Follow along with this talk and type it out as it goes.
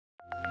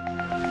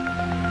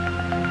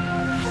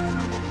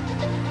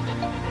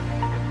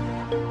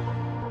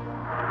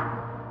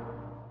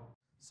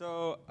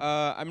So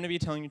I'm going to be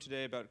telling you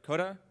today about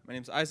Coda. My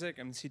name is Izaak.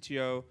 I'm the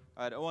CTO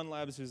at O1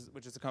 Labs,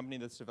 which is a company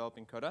that's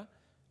developing Coda.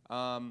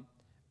 Well,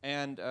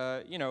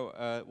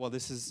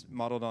 this is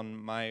modeled on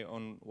my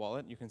own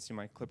wallet. You can see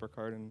my Clipper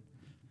card and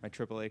my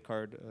AAA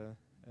card,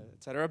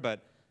 et cetera. But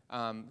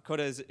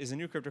Coda is a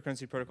new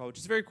cryptocurrency protocol, which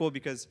is very cool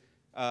because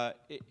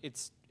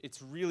it's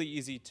really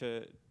easy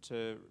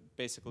to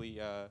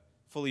basically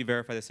fully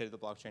verify the state of the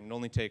blockchain. It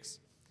only takes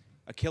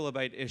a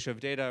kilobyte-ish of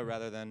data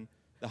rather than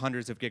the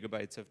hundreds of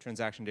gigabytes of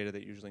transaction data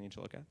that you usually need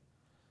to look at.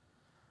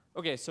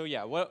 Okay, so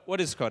yeah,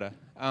 what is Coda?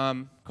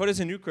 Coda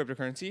is a new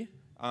cryptocurrency.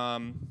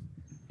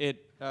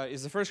 It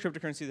is the first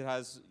cryptocurrency that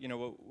has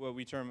what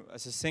we term a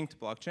succinct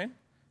blockchain.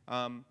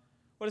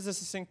 What is a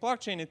succinct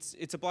blockchain?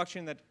 It's a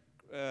blockchain that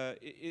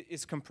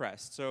is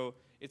compressed. So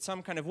it's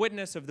some kind of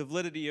witness of the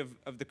validity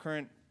of the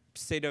current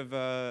state of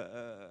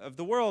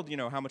the world,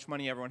 how much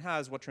money everyone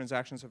has, what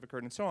transactions have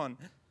occurred, and so on.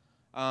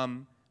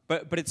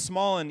 But it's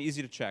small and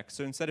easy to check.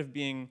 So instead of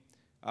being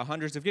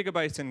hundreds of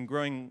gigabytes and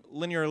growing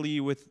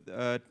linearly with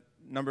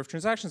number of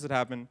transactions that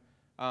happen,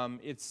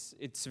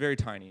 it's very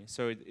tiny.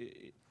 So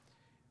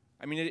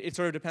it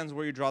sort of depends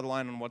where you draw the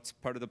line on what's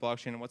part of the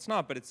blockchain and what's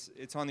not, but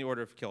it's on the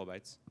order of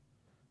kilobytes.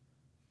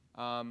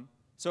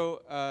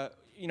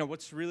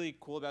 What's really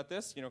cool about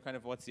this, kind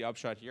of what's the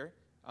upshot here,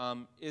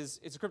 is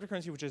it's a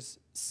cryptocurrency which is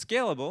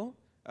scalable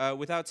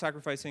without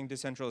sacrificing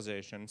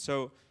decentralization.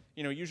 So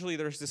usually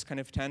there's this kind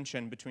of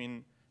tension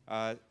between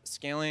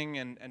scaling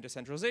and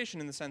decentralization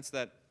in the sense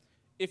that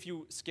if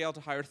you scale to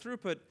higher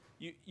throughput,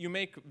 you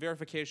make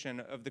verification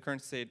of the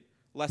current state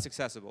less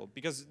accessible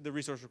because the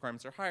resource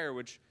requirements are higher,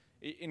 which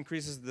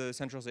increases the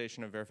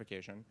centralization of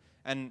verification.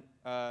 And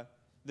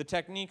the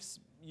techniques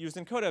used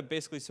in Coda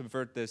basically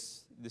subvert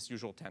this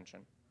usual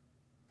tension.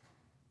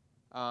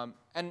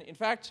 And in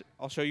fact,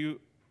 I'll show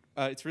you,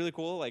 it's really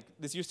cool. Like,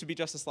 this used to be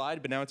just a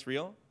slide, but now it's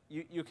real.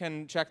 You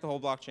can check the whole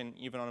blockchain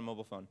even on a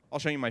mobile phone. I'll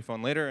show you my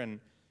phone later, and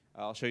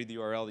I'll show you the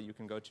URL that you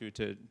can go to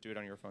do it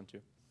on your phone too.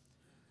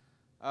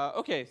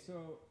 Okay,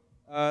 so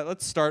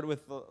let's start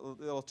with a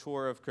little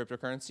tour of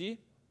cryptocurrency.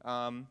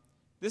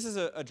 This is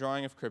a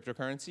drawing of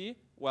cryptocurrency.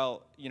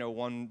 Well,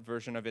 one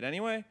version of it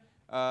anyway.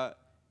 And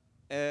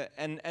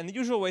the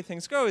usual way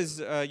things go is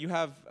you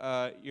have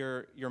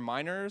your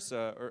miners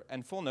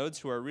and full nodes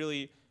who are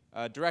really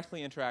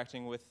directly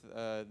interacting with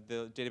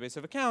the database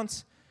of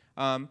accounts,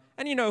 and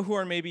who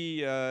are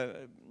maybe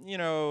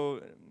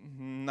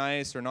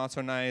nice or not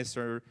so nice,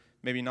 or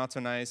maybe not so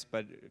nice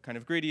but kind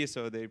of greedy,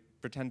 so they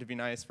pretend to be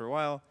nice for a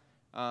while.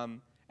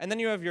 And then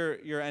you have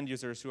your end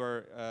users who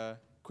are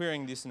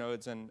querying these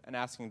nodes and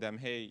asking them,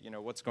 hey,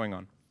 what's going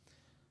on?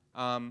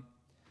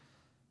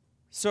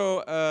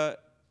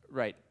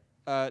 Right.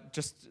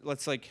 Just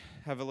let's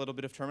have a little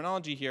bit of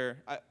terminology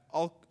here.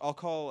 I'll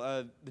call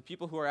the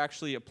people who are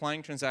actually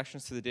applying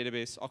transactions to the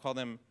database, I'll call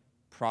them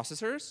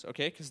processors,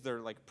 okay, because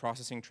they're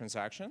processing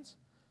transactions.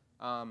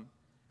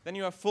 Then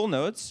you have full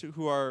nodes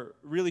who are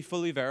really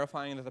fully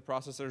verifying that the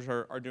processors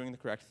are doing the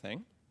correct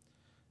thing.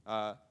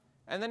 And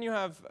then you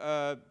have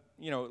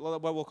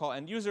what we'll call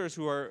end users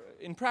who are,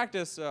 in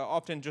practice,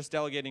 often just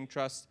delegating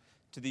trust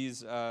to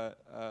these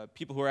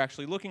people who are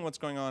actually looking what's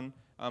going on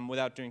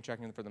without doing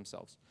checking for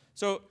themselves.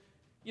 So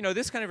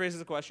this kind of raises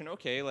the question,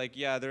 okay,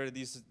 yeah, there are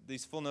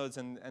these full nodes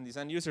and these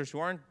end users who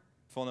aren't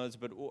full nodes,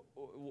 but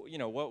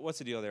what's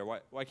the deal there?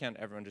 Why can't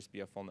everyone just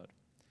be a full node?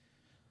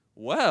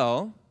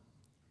 Well,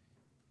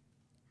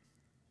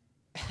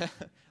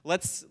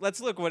 let's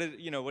look what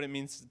it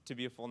means to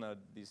be a full node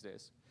these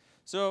days.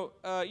 So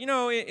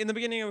in the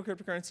beginning of a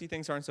cryptocurrency,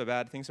 things aren't so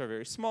bad. Things are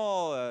very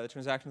small.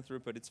 Transaction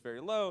throughput, it's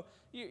very low.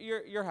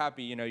 You're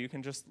happy. You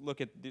can just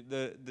look at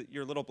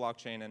your little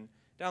blockchain and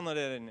download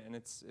it, and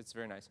it's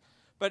very nice.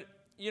 But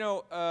you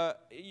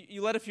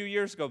let a few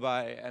years go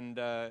by, and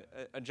a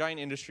giant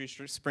industry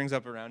springs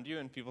up around you,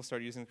 and people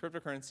start using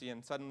cryptocurrency,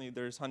 and suddenly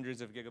there's hundreds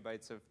of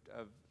gigabytes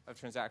of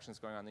transactions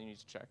going on that you need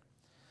to check.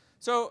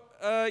 So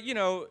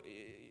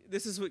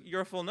this is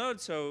you're a full node,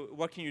 so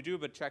what can you do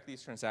but check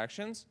these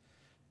transactions?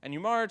 And you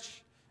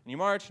march, and you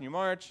march, and you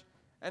march,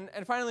 and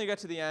finally you get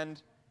to the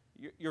end.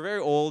 You're very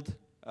old.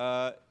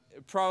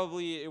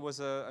 Probably it was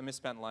a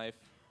misspent life,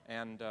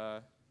 and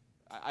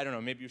I don't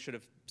know, maybe you should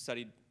have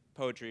studied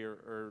poetry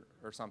or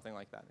something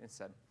like that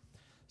instead.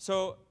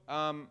 So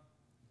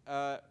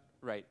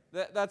right,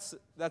 that's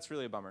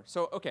really a bummer.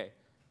 So okay,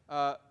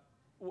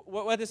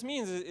 what this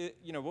means is,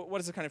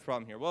 what is the kind of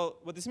problem here? Well,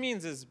 what this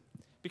means is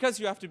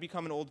because you have to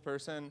become an old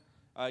person,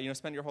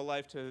 spend your whole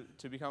life to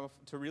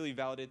really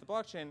validate the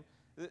blockchain.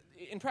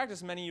 In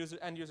practice, many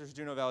end users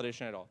do no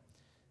validation at all.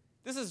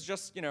 This is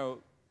just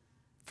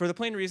for the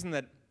plain reason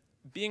that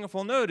being a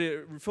full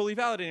node, fully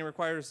validating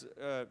requires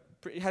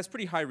it has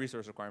pretty high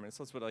resource requirements.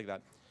 Let's put it like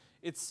that.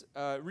 It's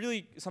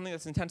really something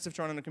that's intensive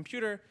to run on a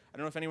computer. I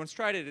don't know if anyone's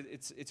tried it.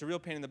 It's a real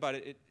pain in the butt.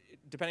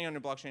 Depending on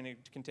your blockchain,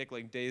 it can take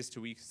days to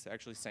weeks to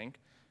actually sync,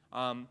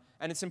 and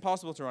it's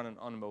impossible to run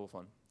on a mobile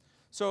phone.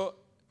 So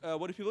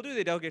what do people do?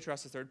 They delegate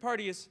trust to third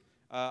parties,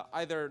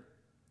 either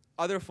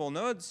other full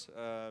nodes.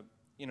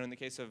 in the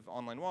case of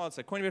online wallets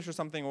like Coinbase or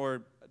something,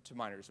 or to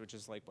miners, which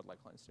is like what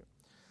light clients do.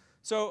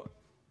 So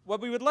what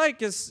we would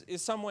like is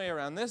some way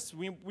around this.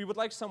 We would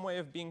like some way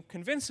of being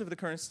convinced of the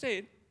current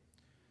state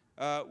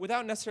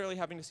without necessarily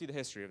having to see the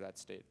history of that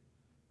state,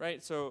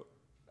 right? So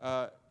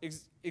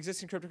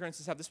existing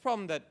cryptocurrencies have this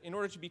problem that in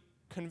order to be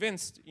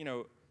convinced,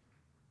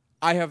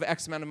 I have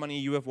X amount of money,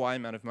 you have Y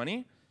amount of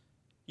money,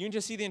 you need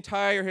to see the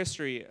entire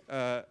history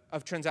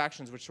of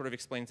transactions, which sort of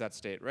explains that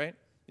state, right?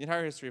 The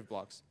entire history of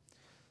blocks.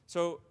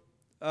 So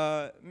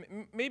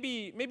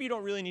maybe you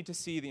don't really need to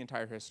see the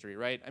entire history,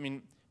 right? I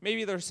mean,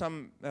 maybe there's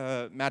some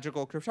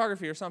magical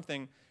cryptography or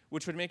something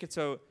which would make it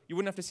so you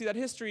wouldn't have to see that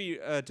history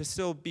to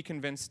still be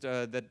convinced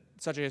that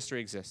such a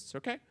history exists,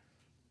 okay?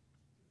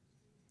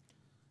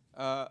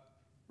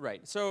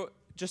 Right, so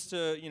just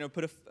to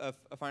put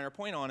a finer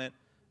point on it,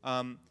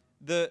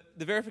 the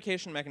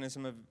verification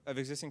mechanism of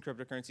existing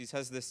cryptocurrencies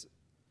has this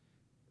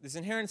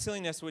inherent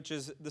silliness, which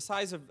is the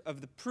size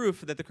of the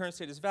proof that the current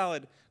state is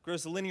valid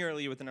grows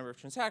linearly with the number of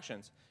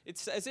transactions.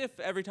 It's as if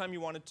every time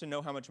you wanted to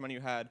know how much money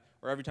you had,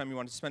 or every time you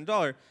wanted to spend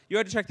 $1, you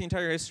had to check the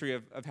entire history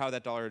of how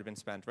that dollar had been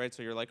spent, right?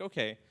 So you're like,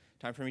 okay,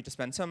 time for me to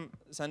spend some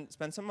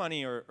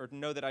money, or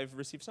know that I've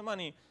received some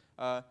money.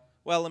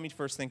 Well, let me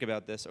first think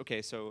about this.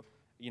 Okay, so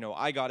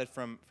I got it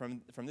from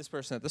this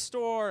person at the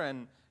store,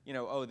 and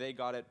oh, they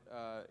got it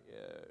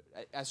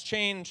as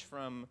change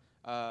from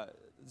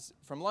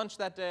lunch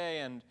that day,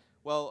 and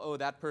well, oh,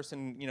 that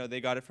person,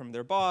 they got it from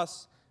their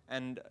boss,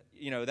 and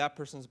that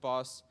person's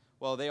boss,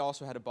 well, they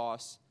also had a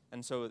boss,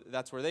 and so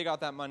that's where they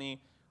got that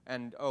money,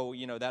 and oh,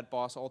 that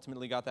boss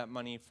ultimately got that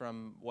money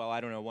from, well,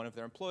 I don't know, one of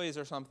their employees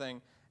or something,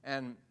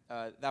 and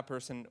that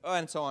person, oh,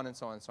 and so on and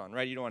so on and so on,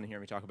 right? You don't want to hear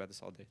me talk about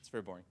this all day. It's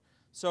very boring.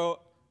 So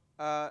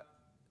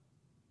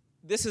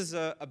this is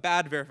a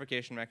bad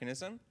verification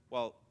mechanism.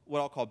 Well,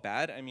 what I'll call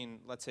bad, I mean,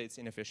 let's say it's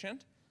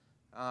inefficient.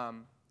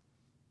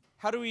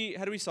 How do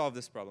we solve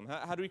this problem?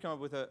 How do we come up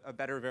with a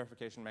better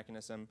verification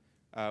mechanism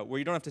where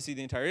you don't have to see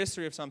the entire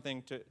history of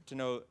something to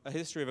know a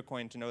history of a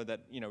coin to know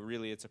that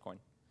really it's a coin?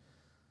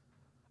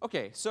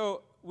 Okay,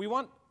 so we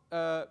want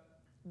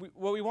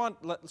what we want,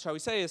 shall we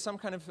say, is some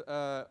kind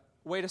of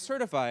way to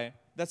certify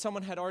that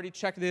someone had already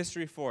checked the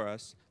history for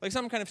us, like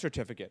some kind of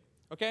certificate.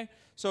 Okay,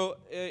 so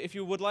if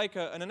you would like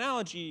an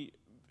analogy,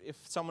 if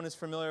someone is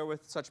familiar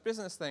with such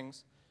business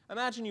things,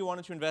 imagine you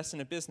wanted to invest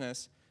in a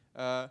business.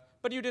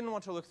 But you didn't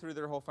want to look through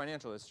their whole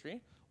financial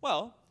history.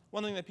 Well,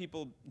 one thing that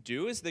people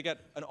do is they get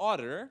an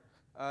auditor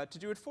to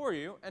do it for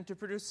you and to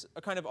produce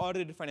a kind of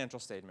audited financial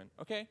statement,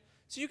 okay?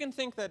 So you can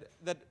think that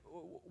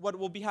what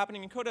will be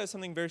happening in Coda is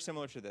something very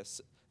similar to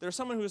this. There's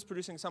someone who is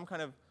producing some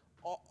kind of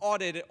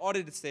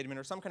audited statement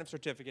or some kind of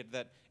certificate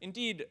that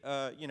indeed,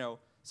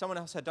 someone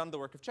else had done the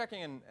work of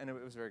checking and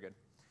it was very good.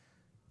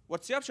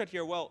 What's the upshot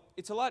here? Well,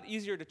 it's a lot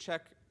easier to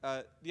check.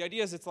 The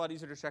idea is it's a lot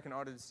easier to check an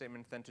audited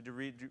statement than to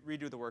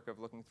redo the work of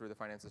looking through the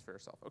finances for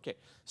yourself. Okay,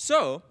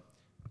 so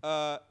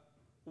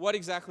what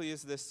exactly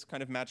is this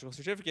kind of magical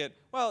certificate?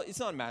 Well, it's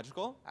not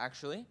magical,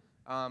 actually.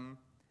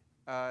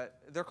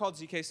 They're called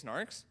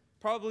zkSNARKs.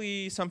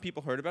 Probably some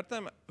people heard about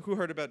them. Who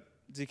heard about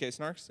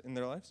zkSNARKs in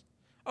their lives?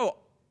 Oh,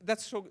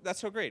 that's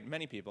so great.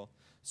 Many people.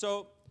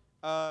 So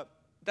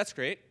that's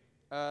great.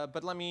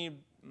 But let me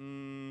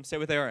say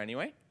what they are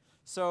anyway.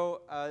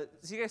 So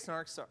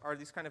zkSNARKs are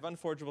these kind of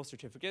unforgeable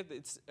certificates.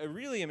 It's a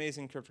really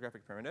amazing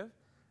cryptographic primitive.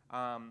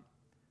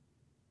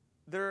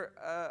 They're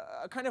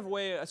a kind of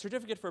way, a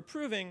certificate for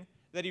proving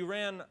that you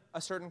ran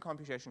a certain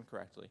computation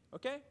correctly.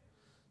 Okay?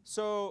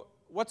 So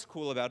what's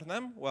cool about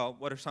them? Well,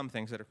 what are some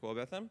things that are cool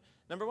about them?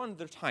 Number one,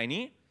 they're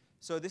tiny.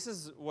 So this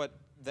is what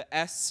the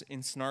S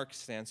in SNARK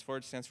stands for.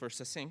 It stands for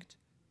succinct.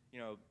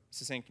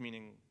 Succinct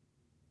meaning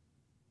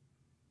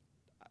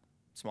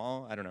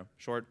small, I don't know,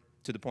 short,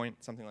 to the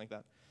point, something like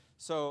that.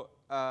 So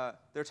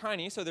they're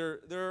tiny, so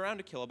they're around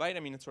a kilobyte. I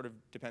mean, it sort of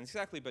depends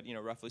exactly, but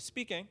roughly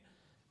speaking.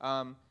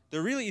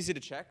 They're really easy to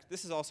check.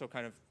 This is also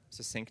kind of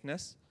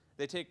succinctness.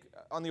 They take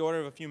on the order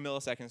of a few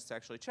milliseconds to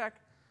actually check.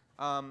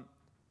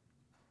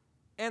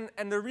 And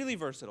they're really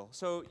versatile.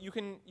 So you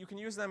can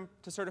use them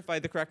to certify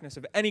the correctness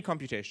of any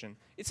computation.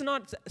 It's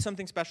not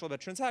something special about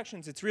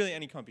transactions. It's really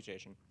any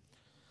computation.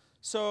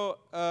 So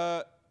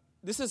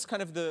this is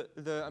kind of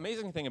the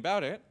amazing thing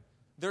about it.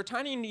 They're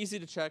tiny and easy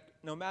to check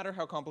no matter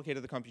how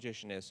complicated the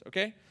computation is,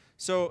 okay?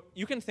 So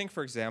you can think,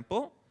 for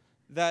example,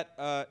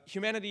 that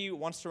humanity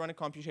wants to run a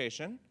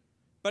computation,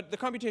 but the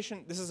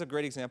computation, this is a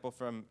great example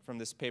from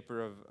this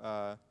paper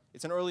of,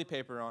 it's an early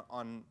paper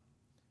on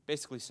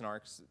basically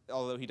SNARKs,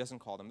 although he doesn't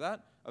call them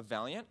that, of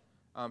Valiant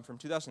from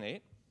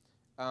 2008,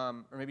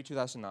 or maybe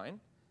 2009.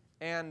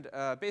 And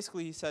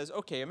basically he says,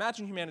 okay,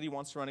 imagine humanity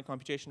wants to run a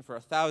computation for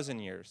 1,000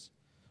 years.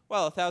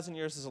 Well, 1,000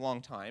 years is a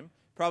long time.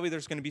 Probably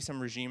there's going to be some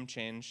regime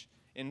change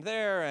in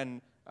there,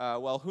 and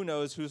well, who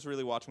knows who's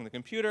really watching the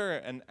computer,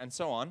 and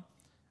so on.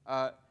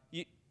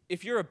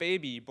 If you're a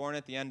baby born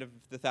at the end of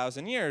the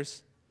 1,000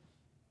 years,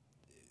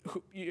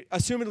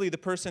 assumedly the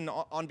person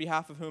on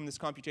behalf of whom this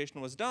computation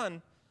was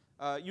done,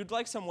 you'd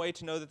like some way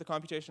to know that the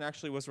computation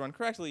actually was run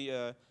correctly,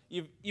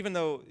 even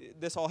though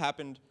this all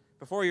happened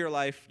before your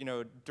life,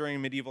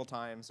 during medieval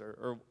times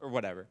or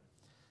whatever.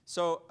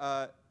 So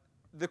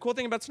the cool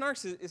thing about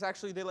SNARKs is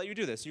actually they let you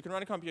do this. You can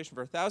run a computation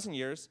for 1,000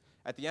 years.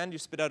 At the end, you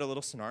spit out a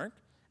little SNARK.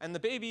 And the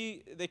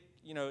baby,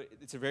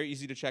 it's a very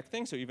easy to check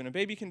thing, so even a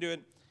baby can do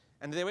it.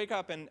 And they wake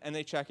up and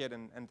they check it,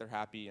 and they're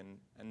happy,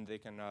 and they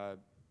can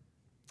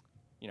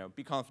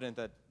be confident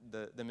that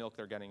the milk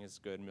they're getting is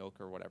good milk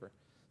or whatever.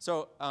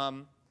 So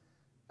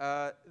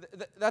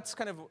that's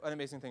kind of an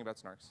amazing thing about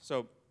SNARKs.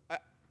 So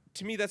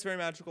to me, that's very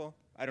magical.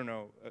 I don't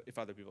know if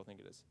other people think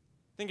it is.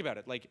 Think about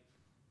it. Like,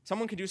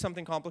 someone can do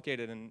something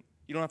complicated, and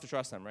you don't have to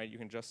trust them, right? You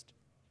can just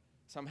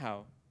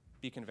somehow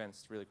be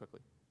convinced really quickly.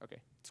 OK,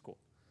 it's cool.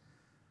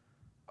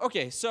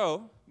 OK,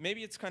 so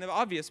maybe it's kind of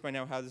obvious by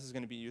now how this is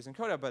going to be used in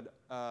Coda, but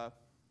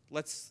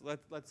let's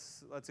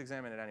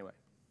examine it anyway.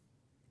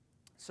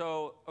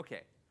 So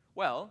OK,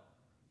 well,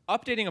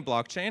 updating a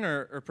blockchain,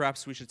 or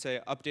perhaps we should say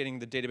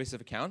updating the database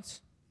of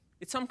accounts,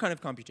 it's some kind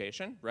of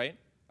computation, right?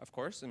 Of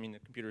course, I mean, the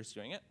computer is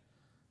doing it.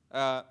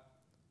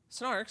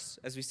 SNARKs,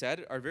 as we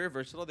said, are very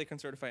versatile. They can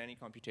certify any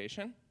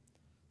computation.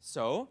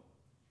 So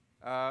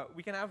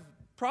we can have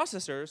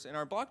processors in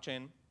our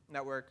blockchain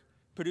network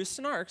produce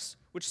SNARKs,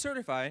 which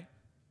certify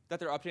that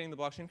they're updating the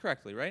blockchain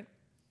correctly, right?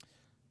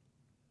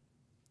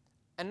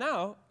 And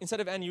now, instead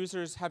of end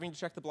users having to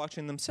check the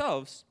blockchain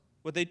themselves,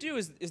 what they do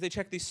is they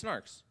check these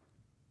SNARKs,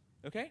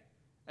 OK?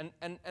 And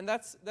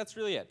that's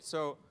really it.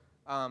 So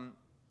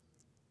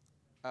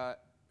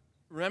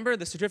remember,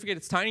 the certificate,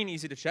 it's tiny and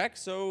easy to check,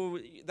 so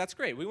that's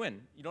great. We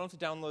win. You don't have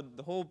to download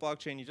the whole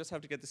blockchain. You just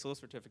have to get this little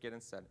certificate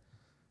instead.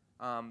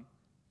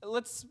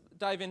 Let's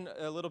dive in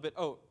a little bit.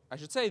 Oh, I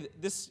should say,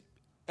 this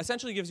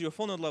essentially gives you a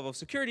full node level of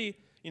security.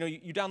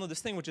 You download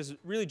this thing, which is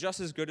really just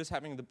as good as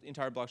having the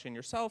entire blockchain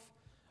yourself.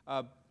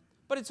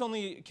 But it's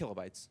only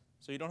kilobytes,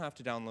 so you don't have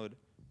to download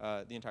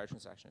the entire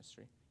transaction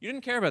history. You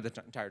didn't care about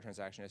the entire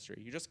transaction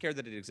history. You just cared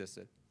that it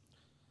existed.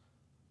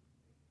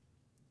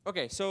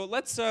 OK, so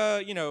let's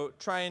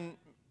try and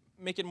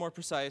make it more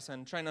precise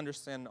and try and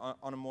understand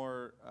on a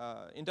more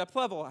in-depth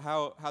level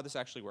how this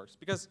actually works.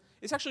 Because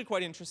it's actually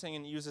quite interesting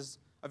and uses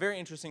a very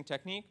interesting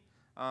technique,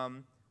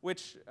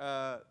 which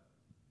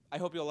I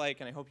hope you'll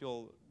like and I hope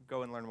you'll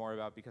go and learn more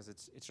about because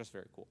it's just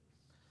very cool.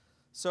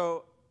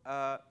 So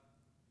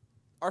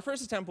our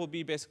first attempt will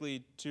be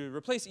basically to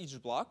replace each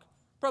block.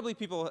 Probably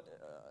people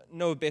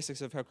know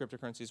basics of how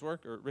cryptocurrencies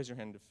work, or raise your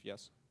hand if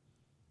yes.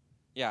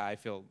 Yeah, I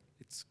feel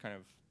it's kind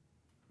of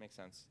makes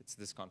sense. It's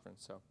this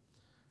conference, so.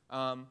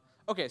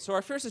 OK, so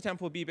our first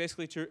attempt will be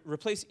basically to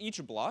replace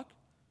each block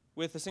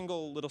with a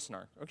single little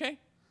SNARK, OK?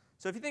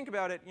 So if you think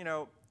about it,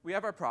 we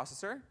have our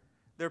processor.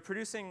 They're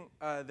producing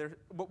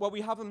what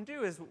we have them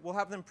do is we'll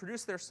have them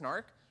produce their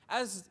SNARK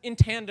as in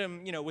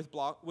tandem,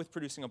 with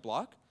producing a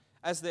block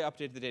as they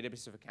update the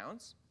database of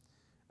accounts.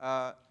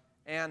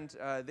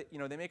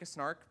 They make a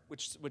SNARK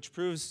which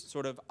proves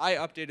sort of I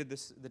updated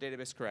the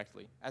database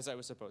correctly as I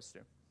was supposed to.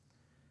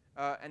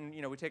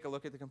 We take a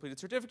look at the completed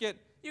certificate.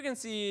 You can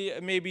see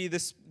maybe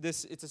it's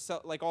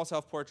like all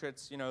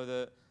self-portraits.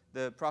 The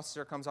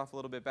processor comes off a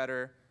little bit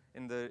better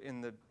in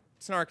the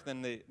SNARK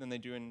than they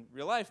do in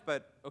real life.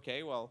 But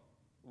OK, well,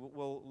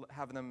 we'll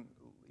have them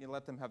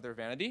let them have their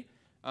vanity.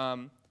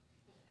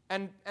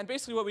 And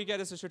basically what we get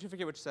is a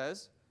certificate which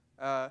says,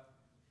 I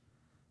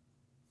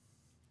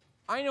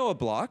know a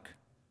block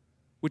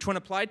which, when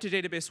applied to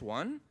database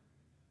 1,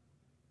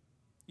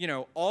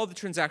 all the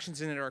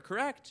transactions in it are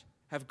correct,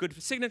 have good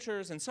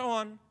signatures, and so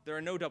on. There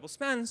are no double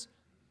spends.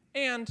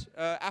 And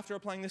after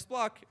applying this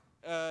block,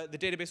 the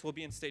database will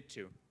be in state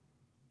 2.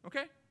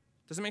 OK?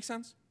 Does it make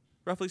sense,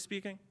 roughly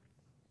speaking?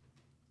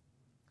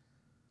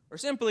 Or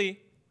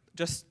simply,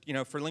 just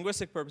for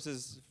linguistic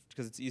purposes,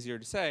 because it's easier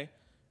to say,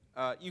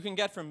 you can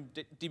get from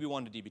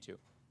DB1 to DB2.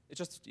 It's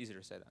just easier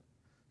to say that.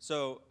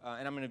 So,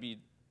 and I'm going to be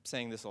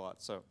saying this a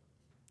lot. So,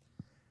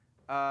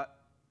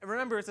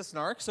 remember, it's a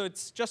SNARK, so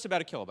it's just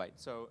about a kilobyte.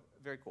 So,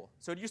 very cool.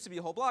 So it used to be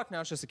a whole block.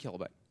 Now it's just a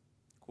kilobyte.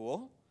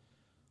 Cool.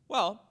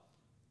 Well,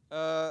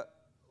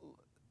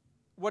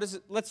 what is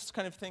it? Let's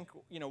kind of think.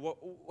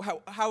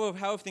 How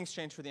have things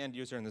changed for the end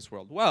user in this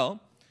world?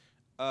 Well,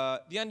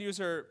 the end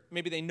user,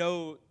 maybe they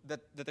know that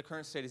the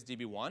current state is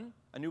DB1.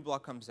 A new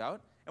block comes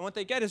out. And what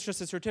they get is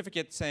just a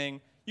certificate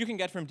saying, you can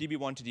get from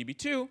DB1 to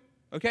DB2.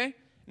 OK?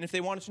 And if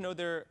they wanted to know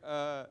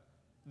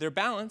their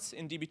balance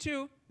in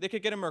DB2, they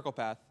could get a Merkle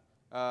path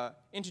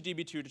into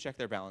DB2 to check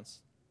their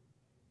balance.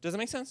 Does that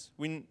make sense?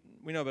 We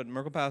know about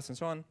Merkle paths and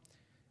so on.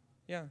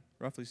 Yeah,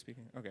 roughly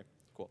speaking. OK,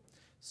 cool.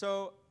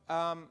 So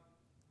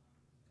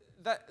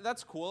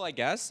that's cool, I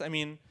guess. I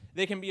mean,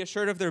 they can be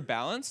assured of their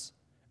balance,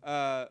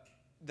 that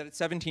it's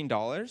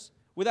 $17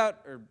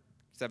 without, or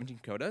 17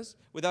 Codas,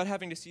 without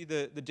having to see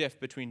the diff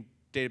between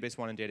database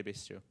 1 and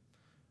database 2.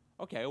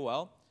 OK,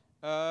 well,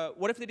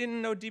 what if they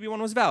didn't know DB1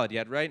 was valid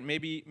yet, right?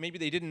 Maybe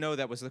they didn't know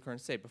that was the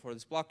current state before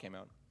this block came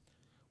out.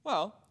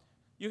 Well,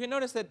 you can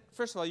notice that,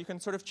 first of all, you can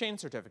sort of chain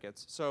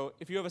certificates. So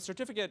if you have a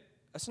certificate,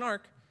 a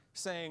SNARK,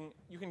 saying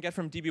you can get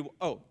from DB1.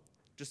 Oh,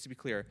 just to be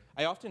clear,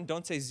 I often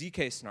don't say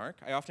zkSNARK.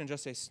 I often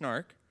just say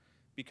SNARK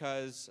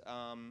because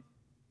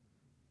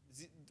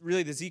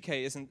really the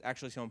zk isn't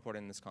actually so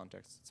important in this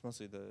context. It's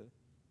mostly the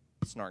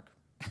snark.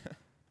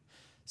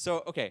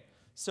 So okay.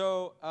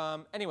 So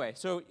anyway,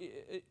 so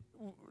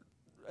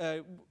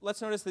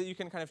let's notice that you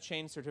can kind of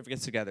chain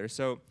certificates together.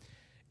 So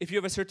if you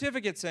have a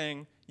certificate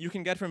saying you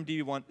can get from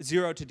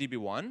DB0 to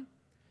DB1,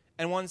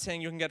 and one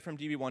saying you can get from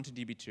DB1 to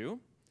DB2,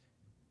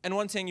 and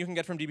one saying you can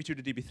get from DB2 to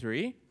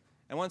DB3,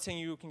 and one saying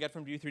you can get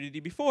from DB3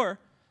 to DB4,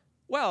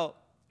 well,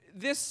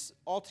 this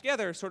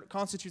altogether sort of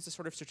constitutes a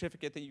sort of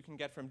certificate that you can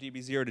get from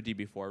DB0 to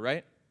DB4,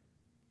 right?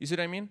 You see what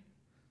I mean?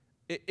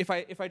 If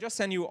I just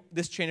send you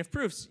this chain of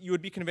proofs, you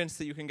would be convinced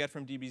that you can get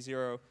from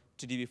DB0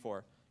 to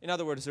DB4. In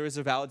other words, there is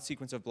a valid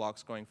sequence of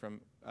blocks going from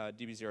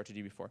DB0 to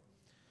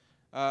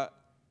DB4.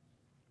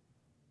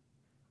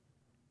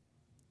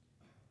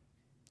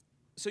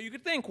 So you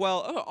could think,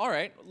 well, oh, all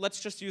right, let's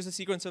just use a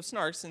sequence of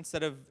snarks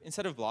instead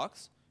of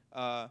blocks.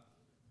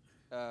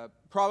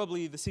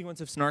 Probably the sequence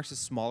of snarks is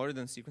smaller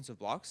than the sequence of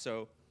blocks,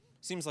 so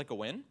seems like a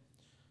win.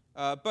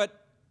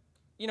 But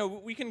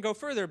we can go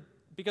further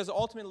because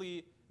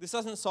ultimately this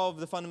doesn't solve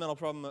the fundamental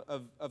problem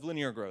of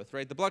linear growth,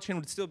 right? The blockchain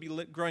would still be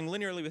growing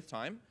linearly with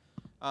time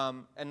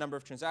and number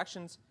of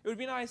transactions. It would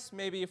be nice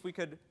maybe if we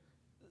could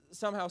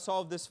somehow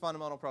solve this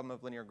fundamental problem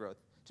of linear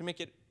growth to make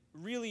it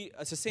really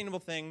a sustainable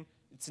thing.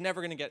 It's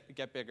never going to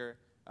get bigger,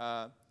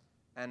 yeah.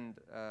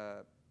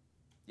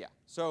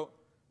 So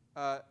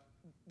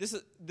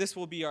this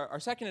will be our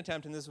second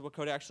attempt, and this is what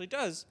Coda actually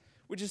does,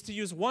 which is to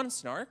use one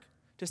snark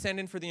to stand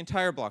in for the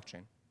entire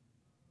blockchain.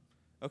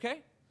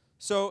 Okay?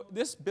 So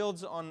this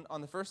builds on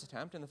the first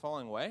attempt in the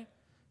following way.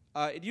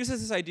 It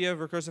uses this idea of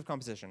recursive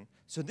composition.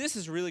 So this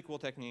is a really cool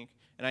technique,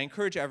 and I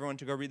encourage everyone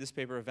to go read this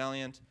paper of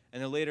Valiant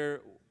and the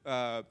later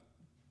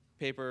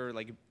paper,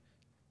 like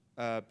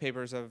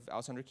papers of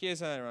Alessandro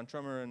Chiesa, Eran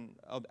Tromer, and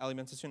Ali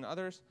Ben-Sassoon and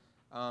others.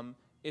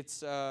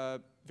 It's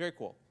very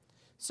cool.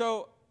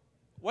 So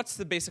what's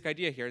the basic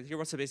idea here?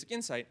 What's the basic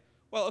insight?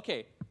 Well,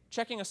 OK,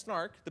 checking a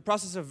snark, the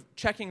process of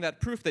checking that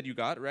proof that you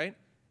got, right,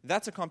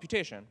 that's a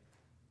computation.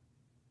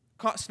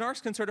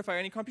 Snarks can certify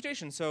any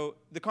computation. So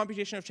the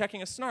computation of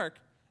checking a snark,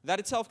 that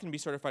itself can be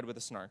certified with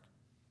a snark.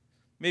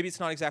 Maybe it's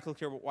not exactly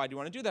clear why do you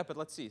want to do that, but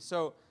let's see.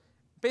 So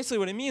basically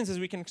what it means is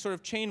we can sort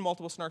of chain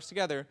multiple snarks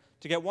together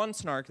to get one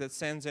snark that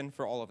stands in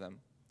for all of them.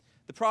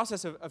 The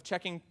process of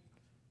checking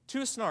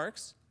two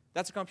snarks,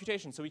 that's a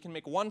computation. So we can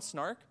make one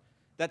snark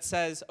that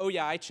says, oh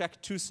yeah, I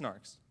checked two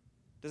snarks.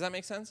 Does that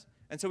make sense?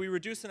 And so we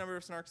reduce the number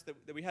of snarks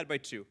that we had by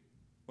 2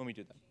 when we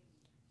do that.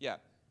 Yeah.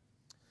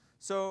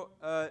 So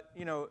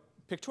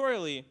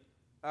pictorially,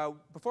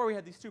 before we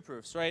had these two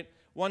proofs, right?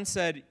 One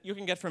said you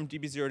can get from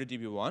DB0 to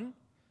DB1.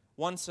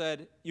 One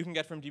said you can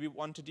get from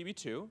DB1 to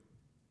DB2.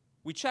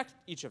 We checked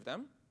each of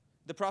them.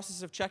 The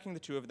process of checking the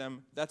two of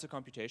them, that's a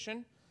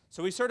computation.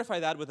 So we certify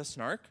that with a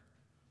snark,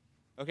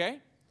 okay?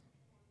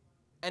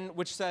 And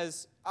which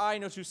says, I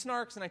know two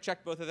snarks, and I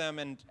checked both of them,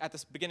 and at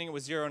the beginning it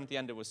was 0, and at the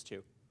end it was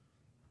 2.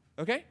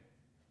 Okay?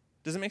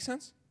 Does it make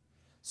sense?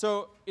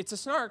 So it's a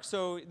snark,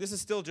 so this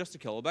is still just a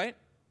kilobyte.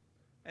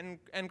 And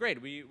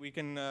great, we've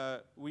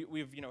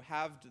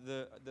halved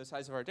the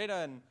size of our data,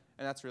 and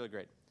that's really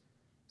great.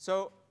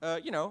 So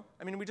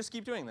we just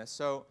keep doing this.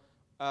 So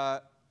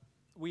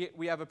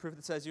we have a proof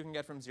that says you can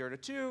get from 0 to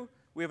 2.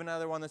 We have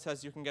another one that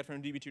says you can get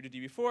from DB2 to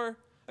DB4.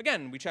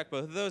 Again, we check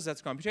both of those.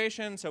 That's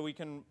computation. So we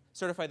can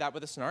certify that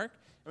with a snark.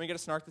 And we get a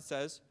snark that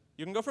says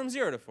you can go from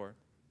 0 to 4.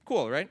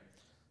 Cool, right?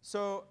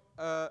 So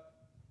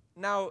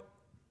now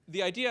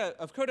the idea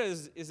of Coda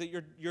is that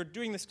you're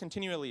doing this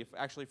continually,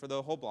 actually, for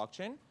the whole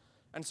blockchain.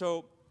 And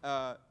so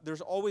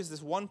there's always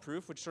this one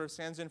proof, which sort of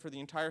stands in for the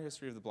entire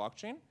history of the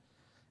blockchain.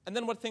 And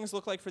then what things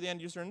look like for the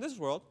end user in this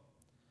world?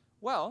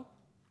 Well,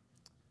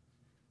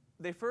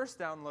 they first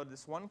download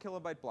this 1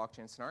 kilobyte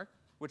blockchain snark,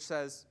 which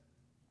says,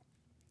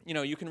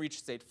 you can reach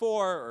state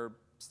 4 or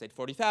state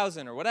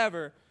 40,000 or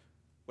whatever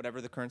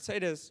the current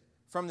state is,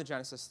 from the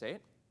Genesis state.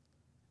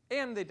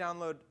 And they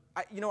download,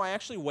 I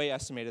actually way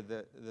estimated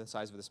the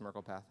size of this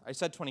Merkle path. I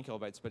said 20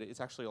 kilobytes, but it's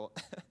actually,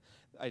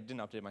 I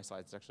didn't update my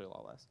slides. It's actually a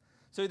lot less.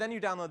 So then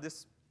you download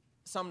this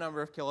some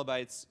number of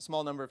kilobytes,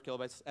 small number of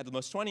kilobytes, at the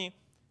most 20,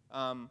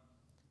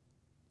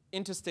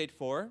 into state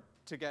 4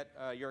 to get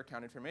your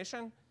account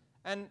information.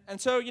 And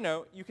so you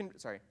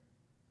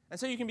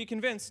can be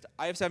convinced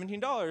I have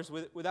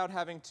 $17 without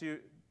having to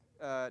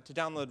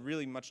download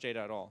really much data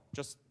at all,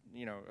 just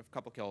a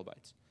couple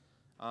kilobytes.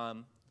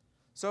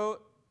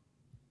 So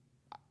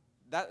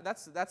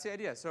that's the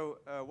idea. So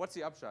what's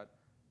the upshot?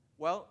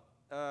 Well,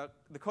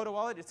 the Coda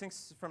wallet, it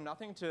syncs from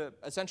nothing to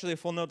essentially a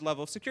full node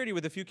level of security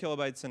with a few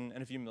kilobytes and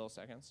a few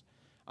milliseconds.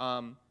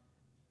 From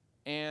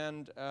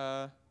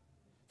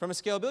a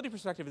scalability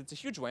perspective, it's a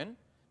huge win.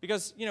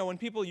 Because when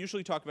people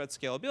usually talk about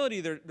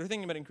scalability, they're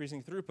thinking about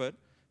increasing throughput.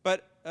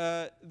 But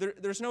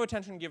there's no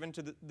attention given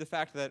to the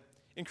fact that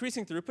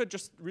increasing throughput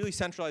just really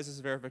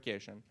centralizes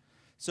verification.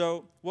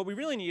 So what we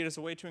really need is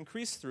a way to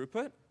increase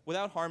throughput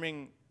without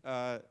harming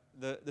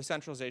the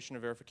centralization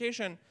of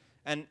verification.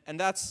 And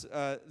that's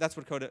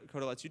what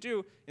Coda lets you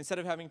do. Instead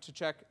of having to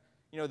check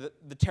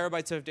the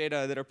terabytes of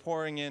data that are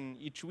pouring in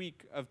each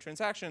week of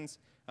transactions,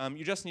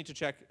 You just need to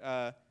check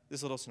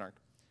this little snark.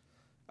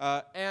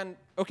 And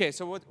OK,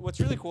 so what's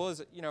really cool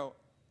is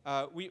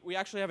we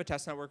actually have a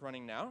test network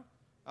running now.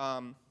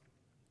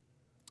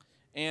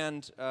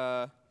 And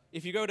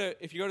if you go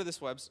to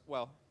this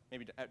well,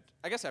 maybe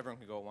I guess everyone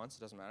can go at once.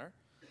 It doesn't matter.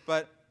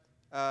 But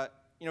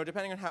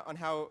depending on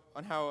how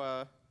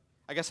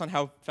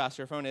fast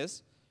your phone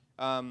is,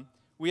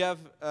 we have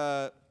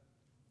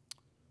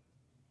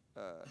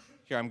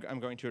here I'm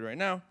going to it right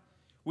now.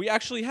 We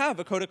actually have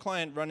a Coda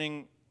client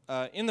running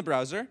in the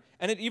browser,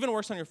 and it even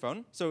works on your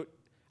phone. So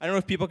I don't know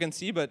if people can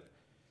see, but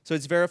so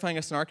it's verifying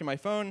a snark in my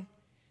phone,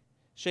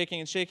 shaking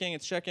and shaking.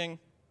 It's checking.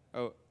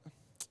 Oh, it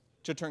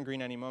should turn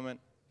green any moment.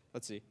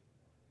 Let's see.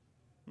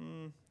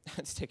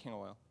 It's taking a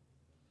while.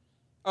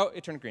 Oh,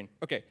 it turned green.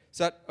 OK,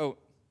 so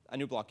a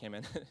new block came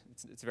in.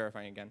 It's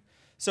verifying again.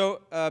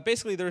 So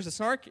basically, there's a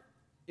snark.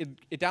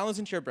 It downloads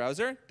into your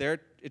browser. There,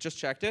 it just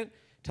checked it.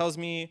 Tells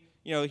me,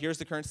 here's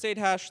the current state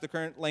hash. The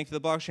current length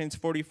of the blockchain is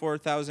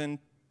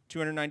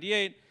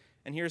 44,298.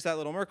 And here's that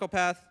little Merkle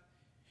path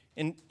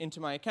into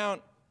my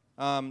account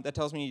that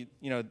tells me,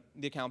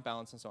 the account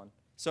balance and so on.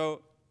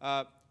 So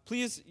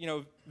please,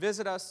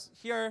 visit us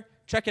here.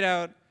 Check it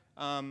out.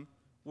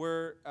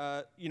 We're,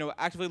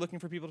 actively looking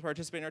for people to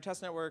participate in our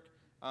test network.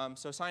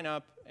 So sign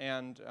up,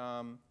 and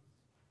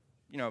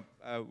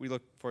we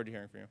look forward to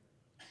hearing from you.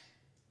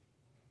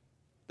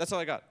 That's all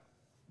I got.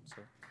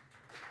 So.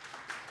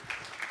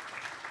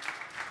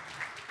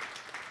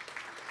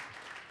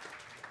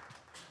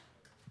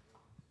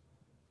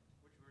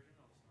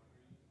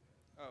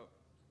 Oh.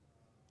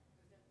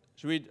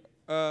 Should we?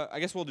 I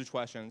guess we'll do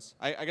questions.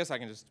 I guess I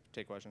can just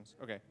take questions.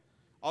 OK.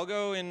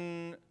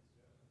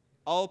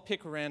 I'll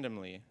pick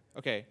randomly.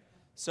 OK.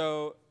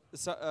 So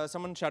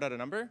someone shout out a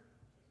number.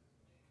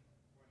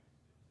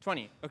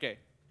 20. OK.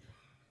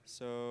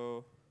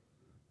 So.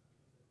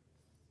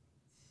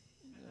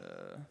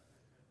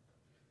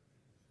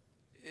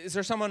 Is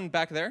there someone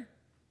back there?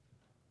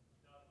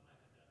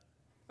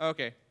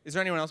 OK. Is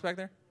there anyone else back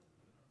there?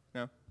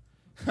 No?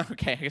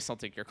 OK, I guess I'll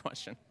take your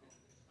question.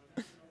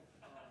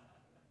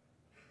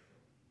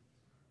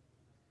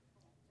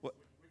 What?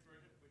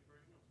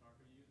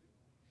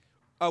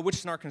 Which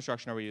snark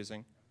construction are we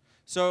using?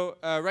 So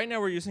right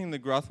now we're using the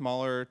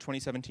Groth-Mahler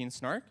 2017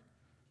 snark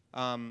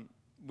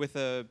with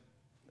a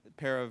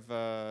pair of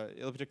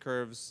elliptic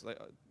curves.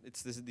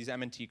 It's these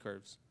M&T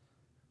curves.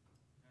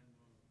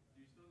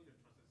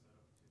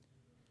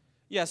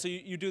 Yeah, so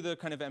you do the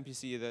kind of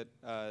MPC that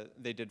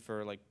they did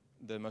for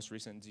the most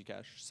recent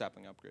Zcash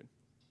sapling upgrade.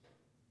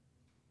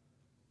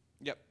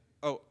 Yep.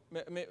 Oh,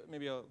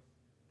 maybe I'll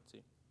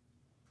see.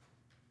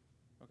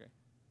 OK.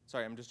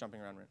 Sorry, I'm just jumping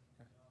around. Right.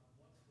 Yeah.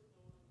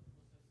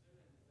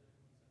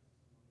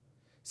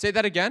 Say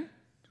that again?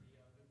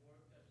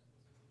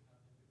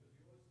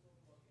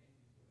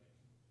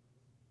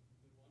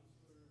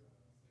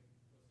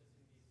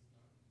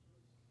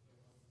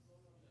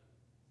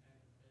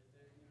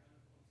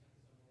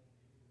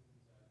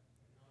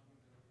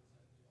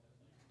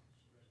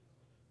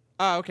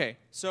 OK.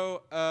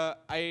 So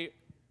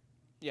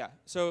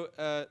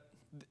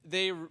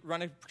they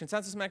run a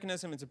consensus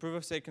mechanism. It's a proof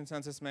of stake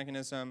consensus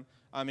mechanism.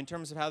 In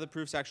terms of how the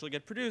proofs actually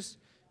get produced,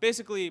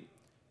 basically,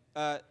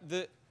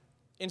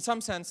 in some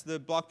sense, the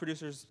block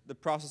producers, the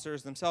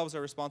processors themselves,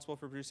 are responsible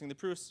for producing the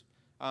proofs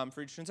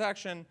for each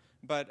transaction.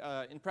 But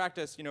in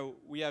practice,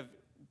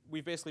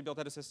 we've basically built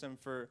out a system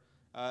for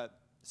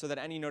so that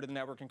any node of the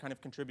network can kind of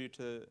contribute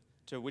to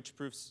which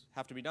proofs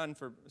have to be done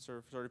for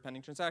sort of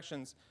pending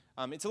transactions.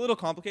 It's a little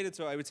complicated,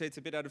 so I would say it's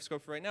a bit out of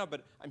scope for right now,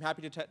 but I'm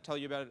happy to tell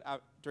you about it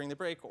during the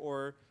break,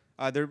 or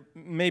there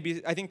may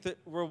be, I think that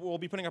we'll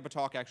be putting up a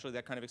talk, actually,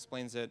 that kind of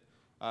explains it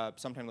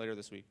sometime later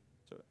this week.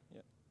 So,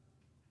 yeah.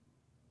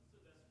 What's the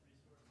best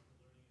resource for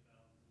learning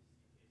about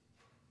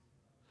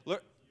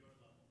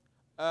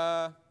these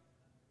cases?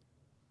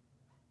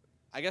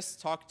 I guess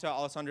talk to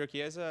Alessandro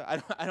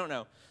Chiesa. I don't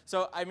know.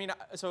 So I mean,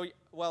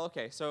 well,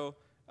 OK. So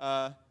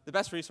the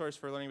best resource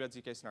for learning about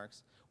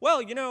zkSNARKs.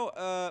 Well,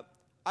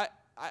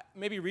 I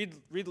maybe read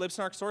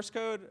libsnark source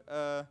code.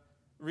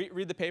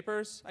 Read the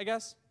papers, I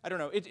guess. I don't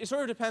know. It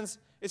sort of depends.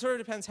 It sort of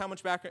depends how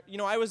much background.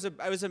 I was a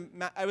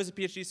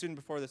PhD student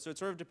before this, so it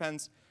sort of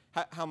depends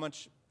how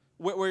much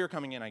where you're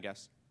coming in, I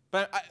guess.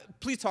 But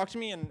please talk to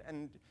me,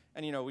 and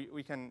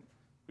we can.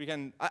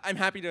 I'm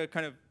happy to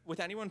kind of, with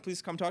anyone,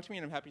 please come talk to me,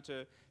 and I'm happy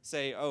to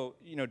say, oh,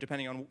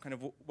 depending on kind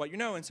of what you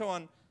know and so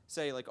on,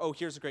 say like, oh,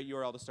 here's a great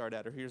URL to start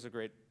at, or here's a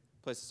great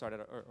place to start at,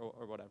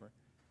 or whatever.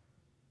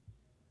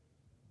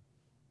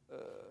 So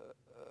it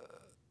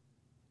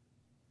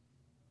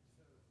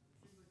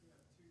seems like you have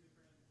two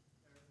different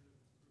pairs of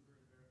prover and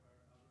verifier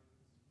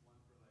algorithms,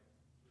 one for proving the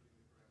correctness of the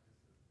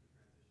transition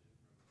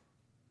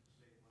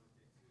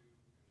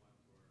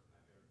from state 1 to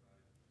state 2, and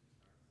one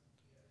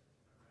for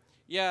unverified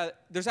snarks. Yeah,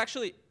 there's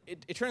actually,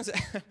 it turns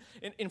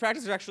in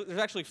practice there's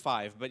actually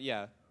 5, but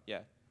yeah.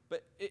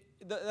 But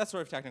that's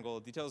sort of technical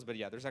details, but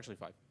yeah, there's actually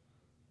 5.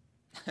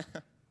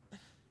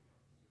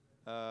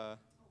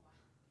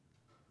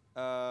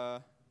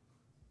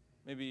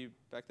 Maybe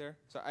back there.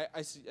 So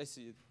I see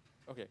it.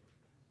 Okay.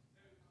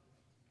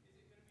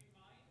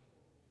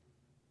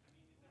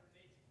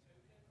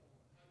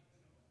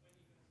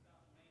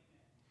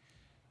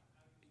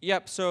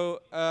 Yep.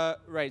 So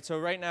right. So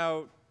right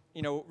now,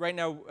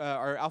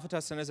 our alpha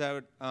testnet is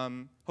out.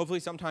 Hopefully,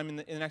 sometime in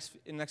the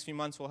next few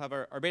months, we'll have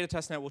our beta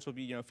testnet, which will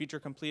be feature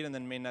complete, and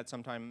then mainnet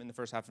sometime in the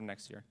first half of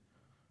next year.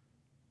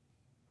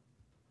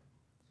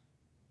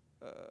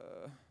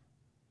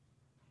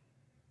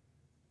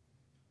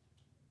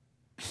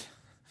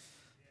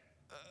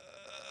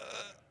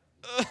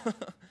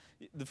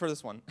 The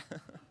furthest one.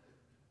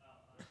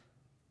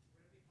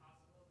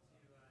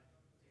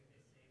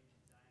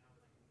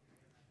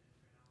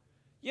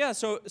 Yeah,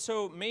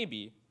 so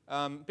maybe.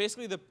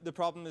 Basically, the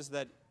problem is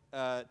that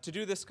to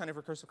do this kind of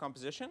recursive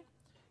composition,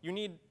 you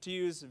need to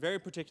use very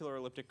particular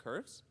elliptic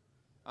curves,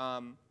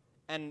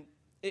 and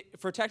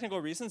for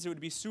technical reasons, it would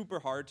be super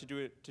hard to do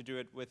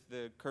it with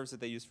the curves that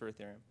they use for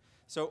Ethereum.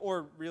 So,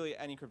 or really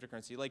any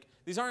cryptocurrency. Like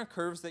these aren't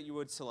curves that you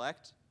would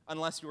select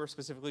unless you were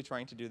specifically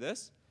trying to do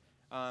this,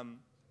 and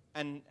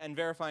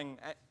verifying.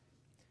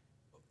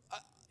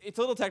 It's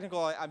a little technical.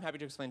 I'm happy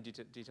to explain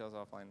details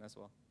offline as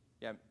well.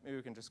 Yeah, maybe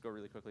we can just go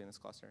really quickly in this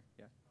cluster.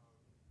 Yeah.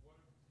 What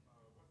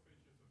features have you had to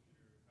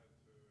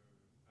add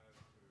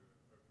to open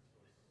source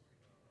snarky lib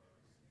in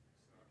order to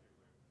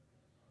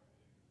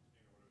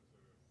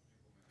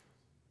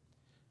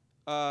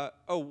implement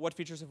this? Oh, what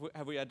features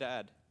have we had to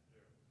add?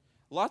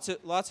 Yeah.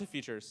 Lots of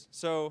features.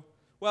 So,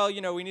 well,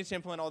 we need to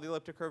implement all the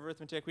elliptic curve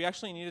arithmetic. We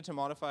actually needed to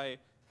modify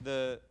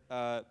the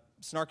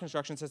snark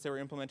constructions as they were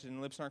implemented in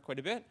libsnark quite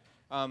a bit.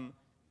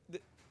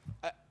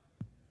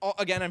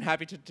 Again, I'm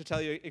happy to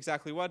tell you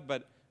exactly what,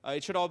 but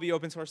it should all be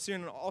open source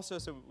soon also,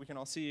 so we can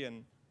all see.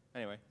 And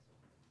anyway.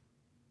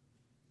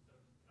 So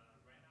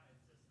right now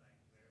it's just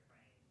like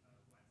verifying one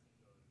single chain,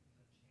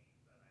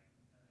 but like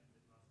is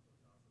it possible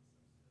to also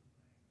substitute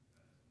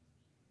like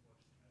force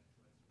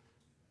choice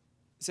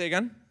rules? Say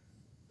again?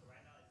 So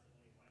right now it's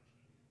only one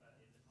chain, but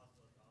is it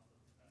possible to also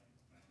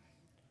combine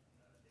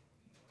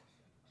different forks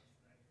and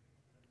select the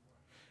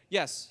fork?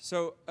 Yes.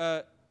 So.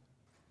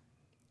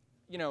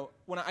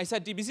 When I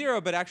said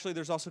DB0, but actually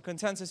there's also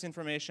consensus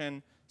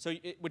information, so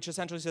which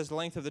essentially says the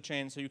length of the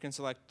chain, so you can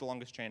select the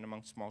longest chain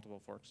amongst multiple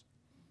forks.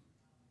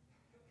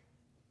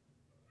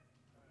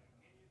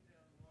 Can you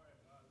tell more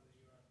about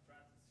your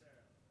processor?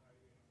 How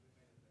you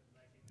implemented it,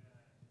 like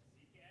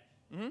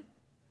in zcash?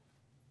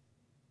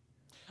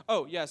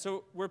 Oh, yeah,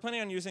 so we're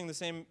planning on using the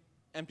same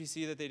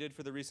MPC that they did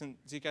for the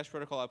recent zkSNARKs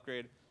protocol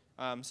upgrade.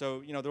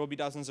 So there will be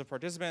dozens of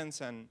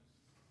participants, and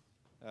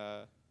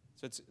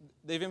so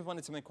they've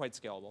implemented something quite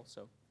scalable.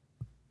 So.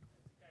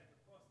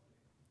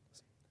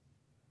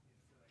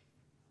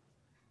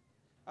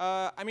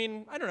 I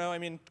mean, I don't know. I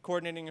mean,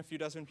 coordinating a few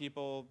dozen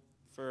people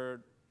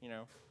for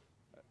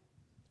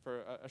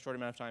for a short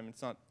amount of time,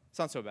 it's not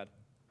so bad.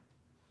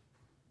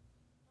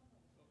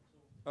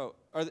 Oh,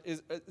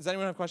 does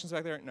anyone have questions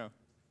back there? No.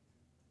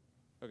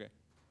 Okay.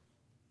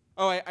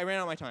 Oh, I ran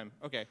out of my time.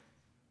 Okay.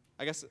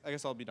 I guess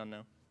I'll be done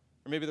now.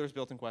 Or maybe there was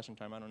built-in question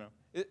time. I don't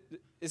know.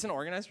 Is an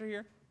organizer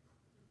here?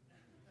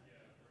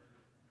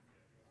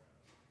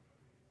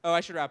 Oh, I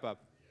should wrap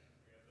up.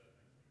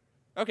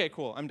 Okay,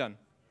 cool. I'm done.